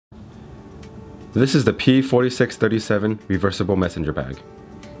This is the P4637 Reversible Messenger Bag.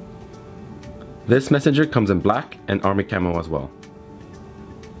 This messenger comes in black and army camo as well.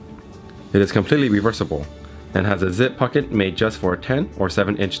 It is completely reversible and has a zip pocket made just for a 10 or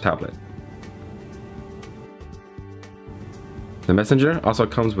 7-inch tablet. The messenger also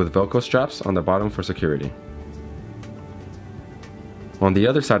comes with Velcro straps on the bottom for security. On the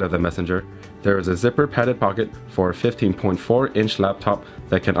other side of the messenger, there is a zipper padded pocket for a 15.4-inch laptop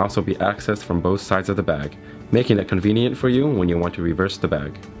that can also be accessed from both sides of the bag, making it convenient for you when you want to reverse the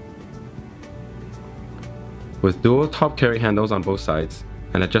bag. With dual top carry handles on both sides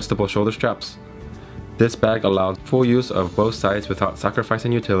and adjustable shoulder straps, this bag allows full use of both sides without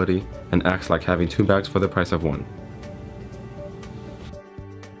sacrificing utility and acts like having two bags for the price of one.